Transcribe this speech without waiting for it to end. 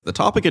The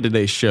topic of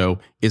today's show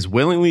is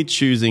willingly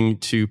choosing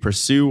to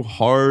pursue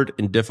hard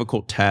and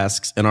difficult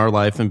tasks in our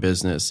life and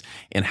business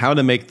and how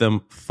to make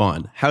them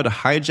fun, how to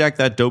hijack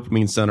that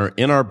dopamine center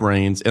in our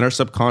brains, in our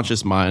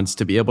subconscious minds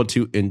to be able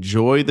to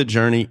enjoy the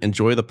journey,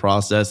 enjoy the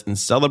process, and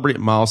celebrate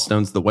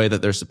milestones the way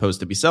that they're supposed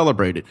to be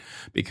celebrated,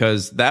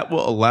 because that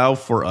will allow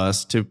for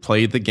us to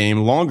play the game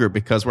longer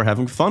because we're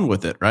having fun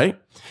with it,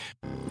 right?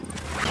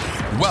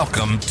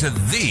 Welcome to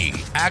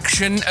the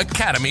Action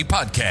Academy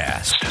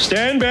podcast.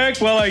 Stand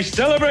back while I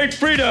celebrate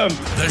freedom.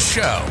 The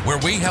show where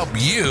we help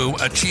you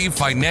achieve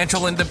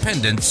financial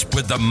independence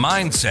with the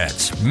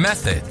mindsets,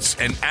 methods,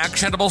 and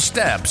actionable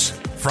steps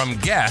from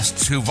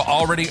guests who've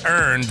already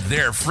earned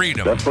their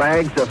freedom. The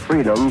flags of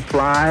freedom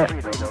fly.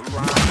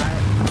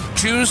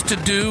 Choose to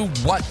do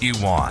what you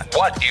want.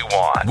 What you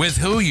want. With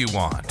who you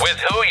want. With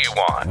who you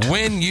want.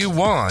 When you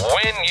want.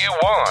 When you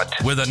want.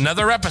 With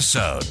another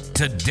episode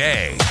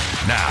today.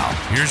 Now,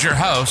 here's your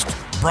host,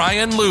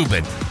 Brian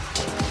Lubin.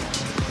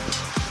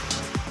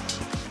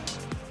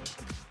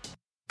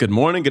 Good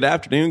morning, good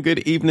afternoon, good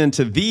evening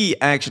to the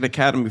Action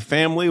Academy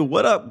family.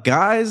 What up,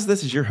 guys?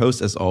 This is your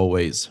host, as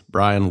always,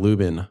 Brian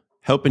Lubin,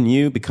 helping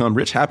you become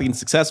rich, happy, and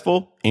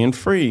successful and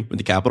free with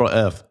the capital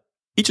F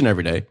each and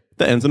every day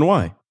that ends in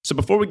Y. So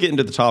before we get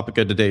into the topic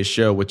of today's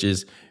show, which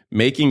is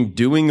making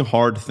doing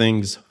hard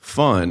things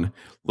fun,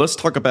 let's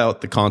talk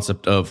about the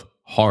concept of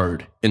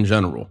hard in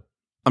general.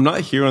 I'm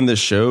not here on this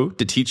show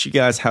to teach you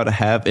guys how to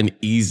have an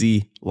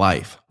easy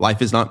life.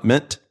 Life is not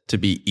meant to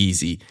be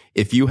easy.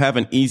 If you have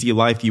an easy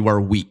life, you are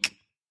weak.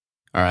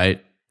 All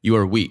right? You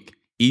are weak.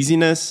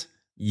 Easiness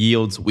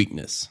yields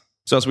weakness.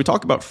 So as we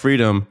talk about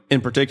freedom,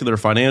 in particular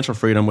financial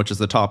freedom, which is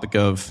the topic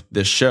of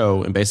this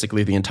show and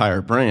basically the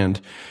entire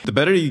brand, the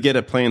better you get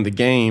at playing the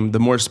game, the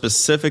more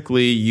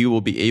specifically you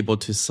will be able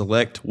to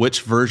select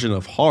which version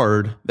of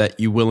hard that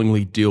you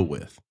willingly deal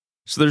with.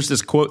 So there's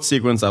this quote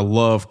sequence I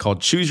love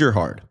called Choose Your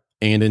Hard.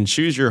 And in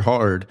Choose Your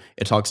Hard,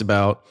 it talks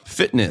about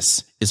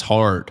fitness is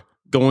hard.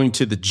 Going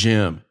to the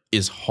gym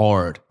is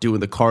hard. Doing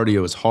the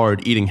cardio is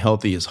hard. Eating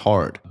healthy is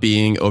hard.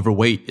 Being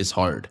overweight is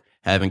hard.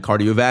 Having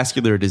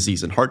cardiovascular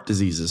disease and heart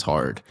disease is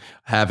hard.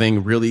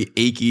 Having really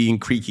achy and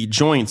creaky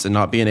joints and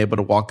not being able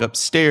to walk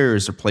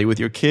upstairs or play with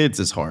your kids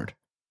is hard.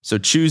 So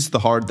choose the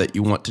hard that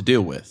you want to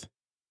deal with.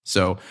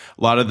 So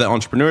a lot of the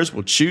entrepreneurs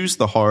will choose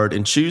the hard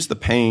and choose the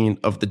pain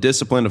of the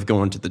discipline of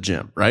going to the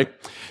gym, right?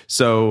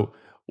 So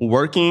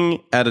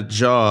working at a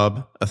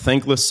job, a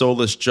thankless,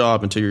 soulless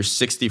job until you're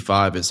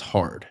 65 is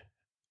hard.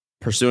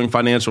 Pursuing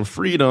financial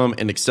freedom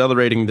and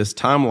accelerating this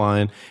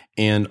timeline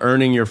and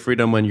earning your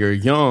freedom when you're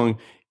young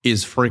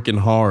is freaking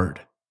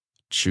hard.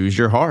 Choose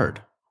your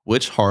hard.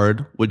 Which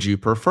hard would you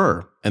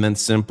prefer? And then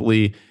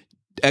simply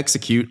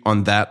execute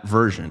on that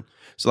version.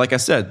 So like I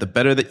said, the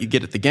better that you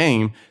get at the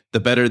game,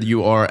 the better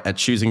you are at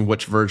choosing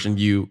which version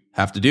you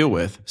have to deal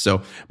with.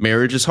 So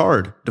marriage is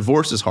hard.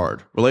 Divorce is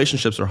hard.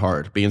 Relationships are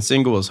hard. Being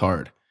single is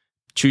hard.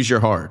 Choose your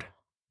hard.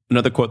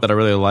 Another quote that I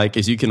really like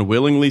is you can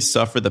willingly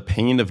suffer the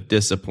pain of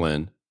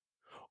discipline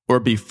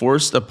or be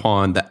forced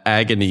upon the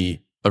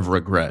agony of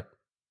regret.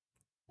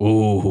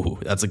 Ooh,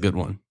 that's a good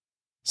one.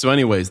 So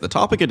anyways, the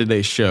topic of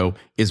today's show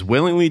is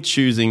willingly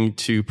choosing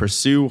to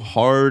pursue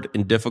hard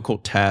and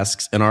difficult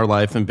tasks in our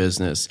life and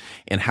business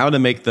and how to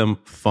make them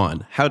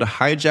fun, how to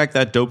hijack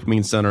that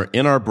dopamine center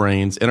in our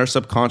brains, in our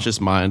subconscious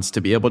minds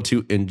to be able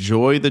to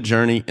enjoy the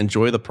journey,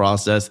 enjoy the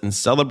process, and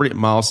celebrate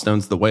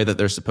milestones the way that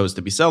they're supposed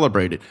to be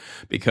celebrated,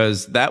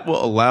 because that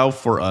will allow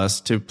for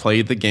us to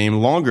play the game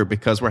longer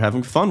because we're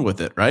having fun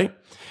with it, right?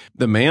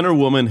 The man or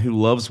woman who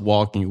loves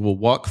walking will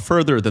walk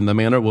further than the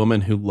man or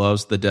woman who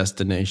loves the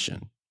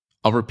destination.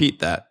 I'll repeat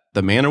that.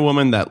 The man or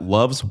woman that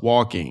loves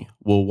walking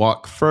will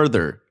walk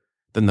further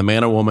than the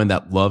man or woman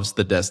that loves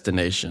the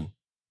destination.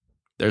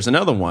 There's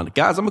another one.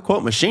 Guys, I'm a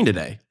quote machine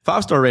today.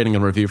 5-star rating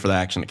and review for the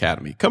Action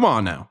Academy. Come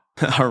on now.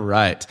 All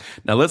right.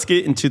 Now let's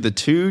get into the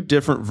two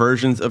different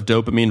versions of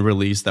dopamine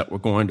release that we're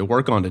going to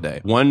work on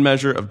today. One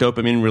measure of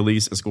dopamine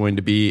release is going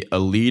to be a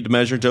lead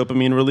measure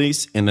dopamine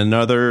release, and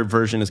another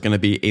version is going to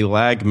be a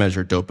lag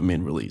measure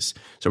dopamine release.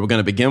 So we're going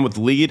to begin with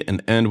lead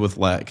and end with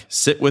lag.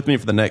 Sit with me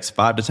for the next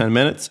 5 to 10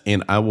 minutes,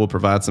 and I will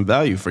provide some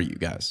value for you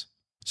guys.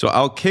 So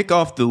I'll kick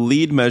off the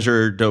lead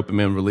measure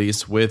dopamine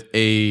release with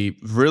a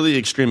really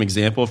extreme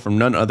example from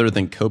none other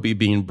than Kobe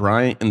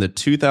Bryant in the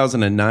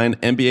 2009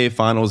 NBA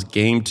Finals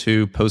Game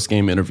 2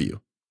 post-game interview.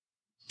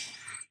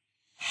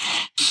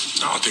 I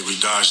don't think we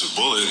dodged the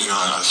bullet.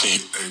 I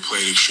think they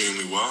played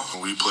extremely well.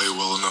 We played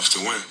well enough to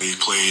win. They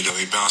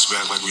bounced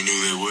back like we knew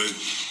they would.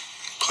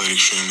 Played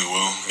extremely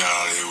well. Got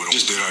out of here with them.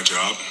 Just did our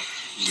job.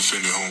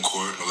 Defended home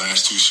court. The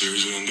last 2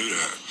 series, we didn't do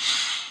that.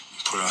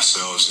 Put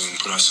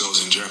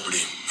ourselves in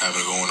jeopardy,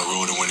 having to go on the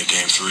road and win a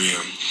game 3.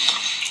 And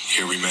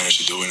here we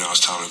managed to do it. Now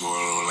it's time to go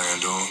to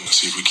Orlando and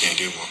see if we can't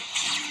get one.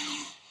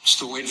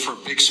 Still waiting for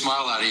a big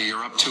smile out of you.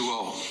 You're up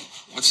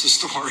 2-0. What's the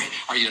story?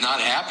 Are you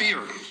not happy,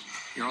 or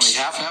you're only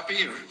half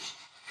happy, or?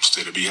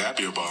 Still to be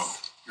happy about.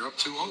 You're up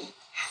 2-0.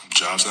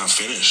 Job's not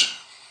finished.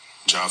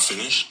 Job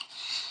finished?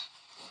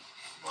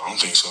 I don't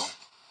think so.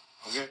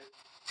 Okay.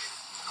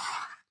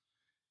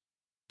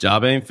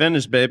 Job ain't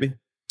finished, baby.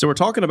 So we're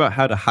talking about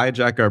how to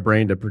hijack our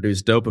brain to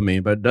produce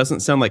dopamine, but it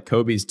doesn't sound like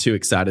Kobe's too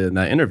excited in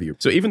that interview.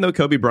 So even though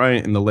Kobe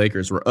Bryant and the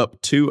Lakers were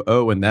up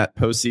 2-0 in that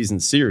postseason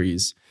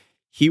series,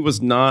 he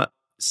was not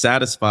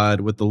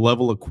satisfied with the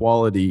level of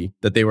quality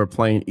that they were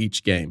playing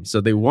each game. So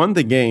they won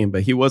the game,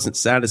 but he wasn't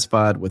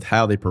satisfied with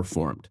how they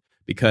performed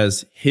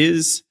because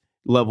his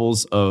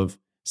levels of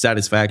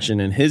satisfaction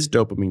and his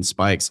dopamine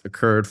spikes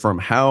occurred from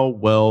how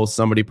well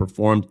somebody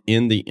performed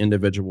in the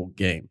individual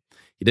game.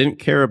 He didn't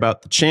care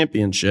about the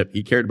championship.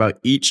 He cared about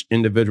each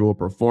individual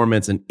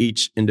performance and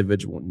each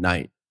individual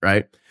night,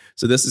 right?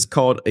 So this is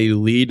called a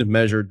lead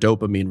measure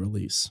dopamine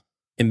release.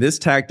 And this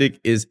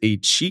tactic is a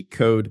cheat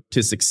code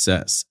to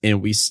success.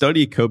 And we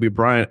study Kobe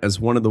Bryant as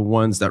one of the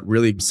ones that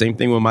really, same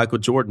thing with Michael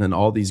Jordan and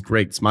all these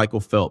greats, Michael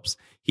Phelps.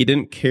 He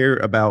didn't care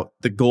about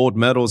the gold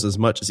medals as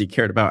much as he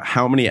cared about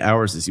how many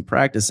hours is he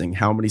practicing,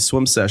 how many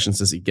swim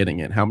sessions is he getting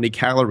in, how many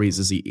calories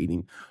is he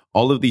eating,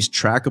 all of these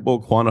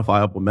trackable,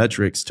 quantifiable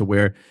metrics to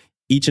where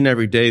each and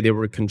every day they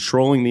were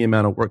controlling the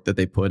amount of work that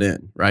they put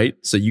in, right?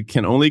 So you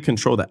can only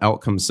control the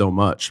outcome so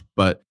much,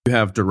 but you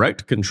have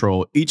direct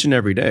control each and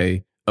every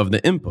day of the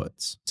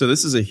inputs. So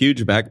this is a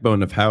huge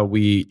backbone of how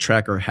we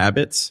track our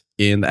habits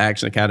in the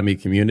Action Academy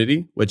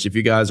community, which if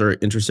you guys are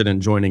interested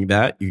in joining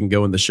that, you can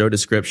go in the show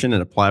description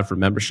and apply for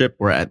membership.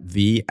 We're at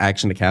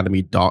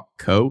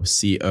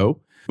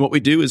theactionacademy.co. What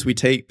we do is we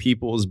take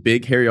people's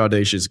big, hairy,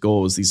 audacious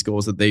goals, these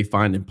goals that they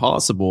find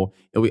impossible,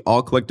 and we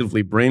all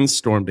collectively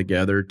brainstorm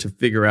together to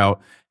figure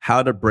out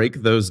how to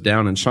break those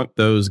down and chunk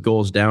those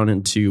goals down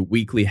into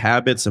weekly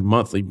habits and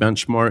monthly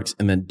benchmarks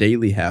and then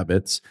daily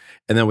habits.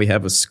 And then we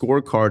have a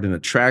scorecard and a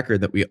tracker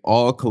that we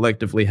all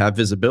collectively have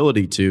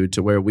visibility to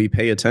where we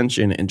pay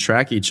attention and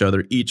track each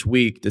other each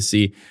week to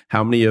see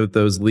how many of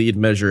those lead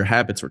measure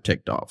habits were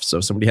ticked off. So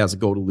if somebody has a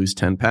goal to lose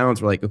 10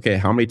 pounds, we're like, okay,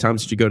 how many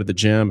times did you go to the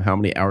gym? How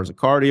many hours of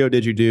cardio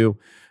did you do?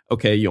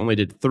 Okay, you only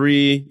did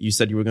 3. You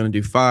said you were going to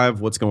do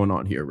 5. What's going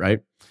on here,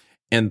 right?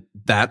 And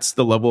that's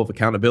the level of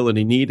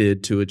accountability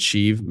needed to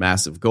achieve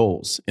massive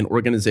goals. And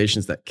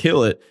organizations that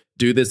kill it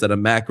do this at a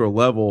macro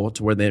level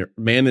to where their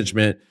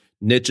management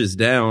niches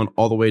down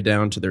all the way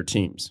down to their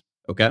teams.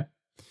 Okay.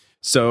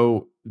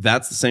 So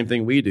that's the same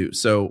thing we do.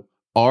 So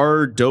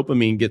our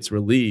dopamine gets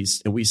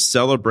released and we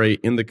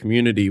celebrate in the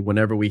community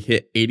whenever we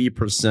hit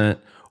 80%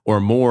 or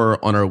more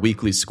on our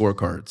weekly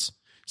scorecards.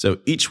 So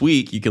each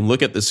week you can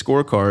look at the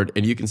scorecard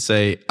and you can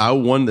say, I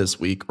won this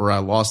week or I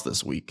lost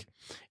this week.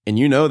 And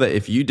you know that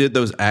if you did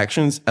those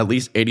actions at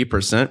least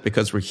 80%,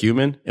 because we're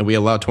human and we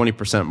allow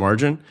 20%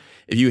 margin,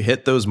 if you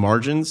hit those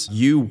margins,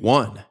 you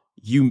won.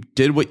 You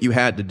did what you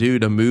had to do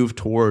to move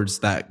towards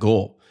that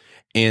goal.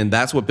 And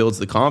that's what builds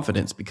the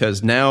confidence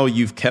because now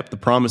you've kept the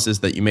promises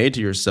that you made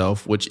to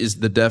yourself, which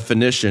is the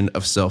definition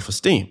of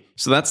self-esteem.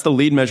 So that's the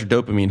lead measure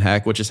dopamine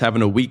hack, which is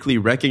having a weekly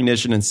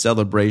recognition and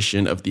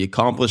celebration of the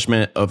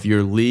accomplishment of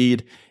your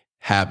lead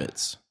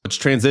habits, which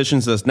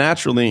transitions us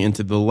naturally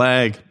into the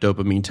lag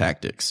dopamine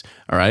tactics.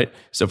 All right.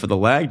 So for the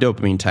lag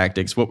dopamine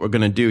tactics, what we're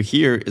going to do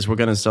here is we're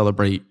going to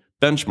celebrate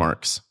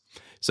benchmarks.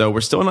 So we're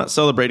still not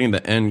celebrating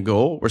the end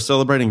goal. We're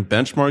celebrating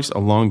benchmarks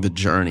along the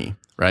journey,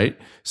 right?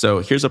 So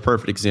here's a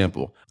perfect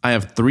example. I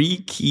have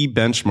 3 key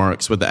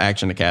benchmarks with the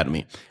Action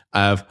Academy.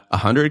 I have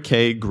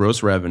 100K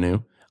gross revenue.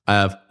 I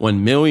have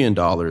 $1 million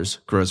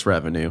gross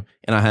revenue,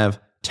 and I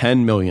have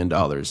 $10 million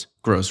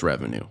gross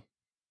revenue.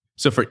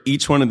 So for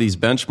each one of these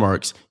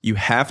benchmarks, you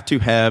have to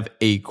have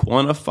a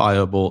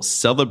quantifiable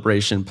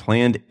celebration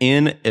planned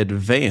in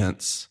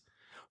advance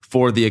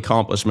for the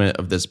accomplishment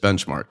of this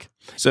benchmark.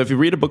 So if you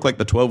read a book like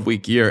The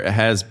 12-Week Year, it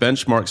has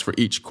benchmarks for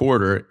each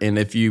quarter. And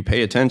if you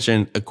pay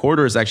attention, a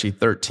quarter is actually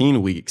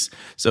 13 weeks.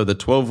 So the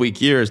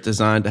 12-week year is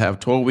designed to have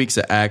 12 weeks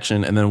of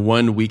action and then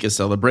 1 week of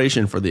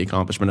celebration for the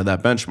accomplishment of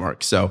that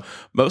benchmark. So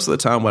most of the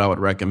time, what I would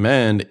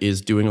recommend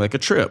is doing like a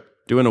trip.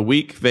 Doing a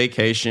week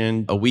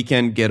vacation, a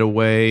weekend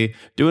getaway,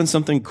 doing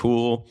something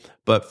cool.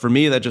 But for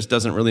me, that just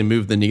doesn't really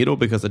move the needle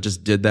because I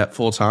just did that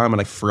full time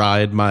and I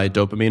fried my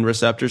dopamine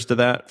receptors to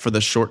that for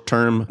the short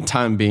term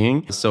time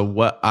being. So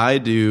what I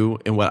do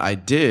and what I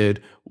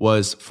did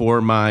was for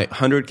my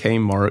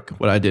 100K mark,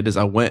 what I did is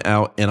I went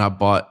out and I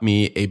bought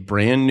me a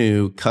brand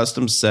new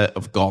custom set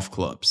of golf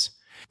clubs.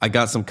 I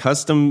got some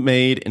custom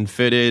made and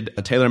fitted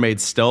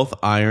tailor-made Stealth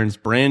irons,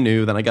 brand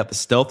new. Then I got the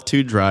Stealth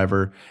 2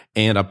 driver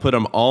and I put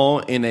them all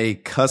in a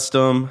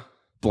custom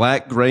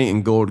black, gray,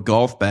 and gold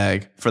golf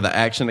bag for the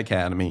Action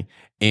Academy.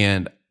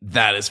 And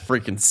that is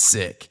freaking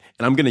sick.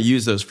 And I'm going to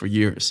use those for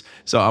years.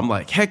 So I'm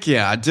like, heck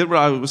yeah, I did what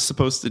I was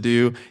supposed to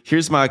do.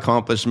 Here's my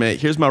accomplishment.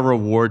 Here's my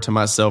reward to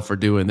myself for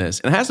doing this.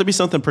 And it has to be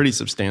something pretty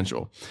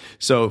substantial.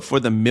 So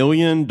for the $1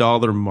 million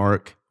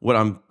mark, what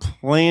I'm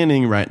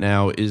planning right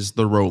now is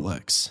the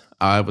Rolex.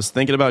 I was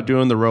thinking about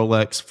doing the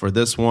Rolex for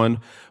this one,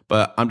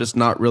 but I'm just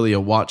not really a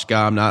watch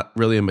guy. I'm not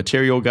really a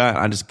material guy.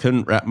 I just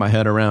couldn't wrap my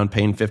head around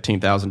paying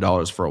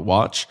 $15,000 for a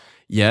watch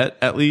yet,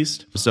 at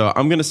least. So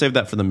I'm going to save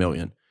that for the $1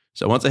 million.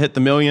 So once I hit the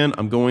 $1 million,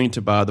 I'm going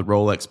to buy the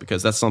Rolex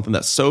because that's something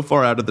that's so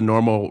far out of the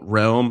normal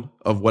realm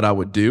of what I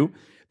would do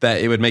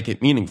that it would make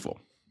it meaningful.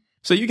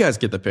 So you guys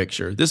get the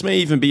picture. This may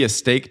even be a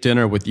steak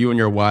dinner with you and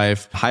your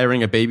wife,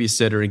 hiring a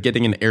babysitter and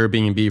getting an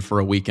Airbnb for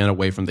a weekend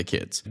away from the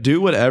kids.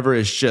 Do whatever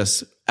is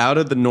just out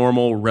of the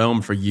normal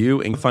realm for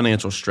you and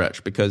financial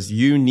stretch, because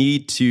you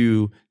need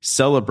to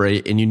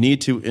celebrate and you need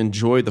to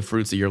enjoy the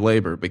fruits of your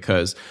labor,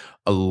 because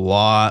a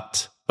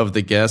lot of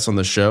the guests on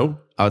the show,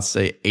 I would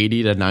say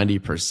 80 to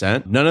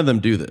 90%, none of them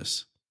do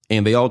this.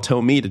 And they all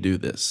tell me to do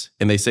this.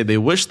 And they say they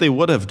wish they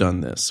would have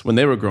done this when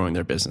they were growing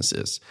their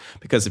businesses.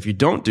 Because if you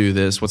don't do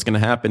this, what's going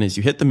to happen is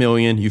you hit the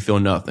million, you feel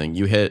nothing.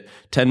 You hit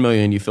 10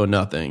 million, you feel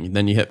nothing.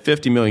 Then you hit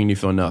 50 million, you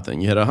feel nothing.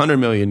 You hit 100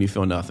 million, you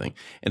feel nothing.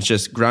 It's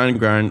just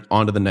grind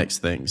on to the next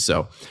thing.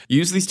 So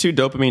use these 2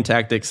 dopamine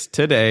tactics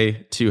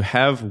today to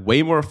have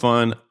way more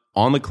fun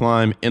on the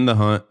climb, in the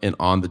hunt, and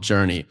on the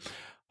journey.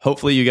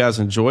 Hopefully you guys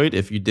enjoyed.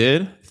 If you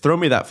did, throw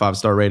me that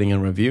 5-star rating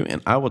and review,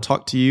 and I will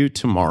talk to you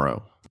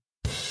tomorrow.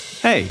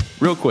 Hey,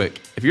 real quick,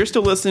 if you're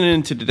still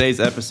listening to today's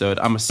episode,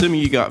 I'm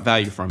assuming you got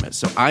value from it,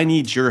 so I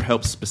need your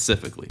help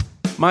specifically.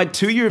 My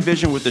 2-year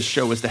vision with this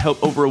show is to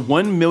help over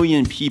 1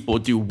 million people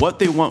do what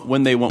they want,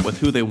 when they want, with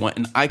who they want,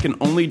 and I can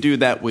only do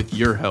that with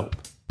your help.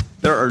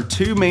 There are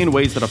 2 main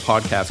ways that a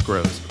podcast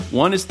grows.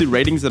 One is through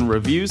ratings and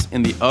reviews,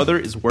 and the other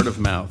is word of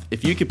mouth.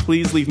 If you could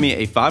please leave me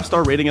a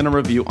 5-star rating and a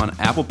review on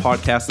Apple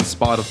Podcasts and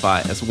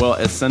Spotify, as well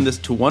as send this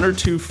to 1 or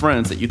 2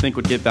 friends that you think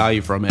would get value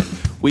from it,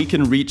 we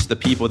can reach the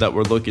people that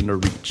we're looking to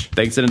reach.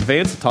 Thanks in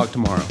advance. Talk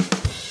tomorrow.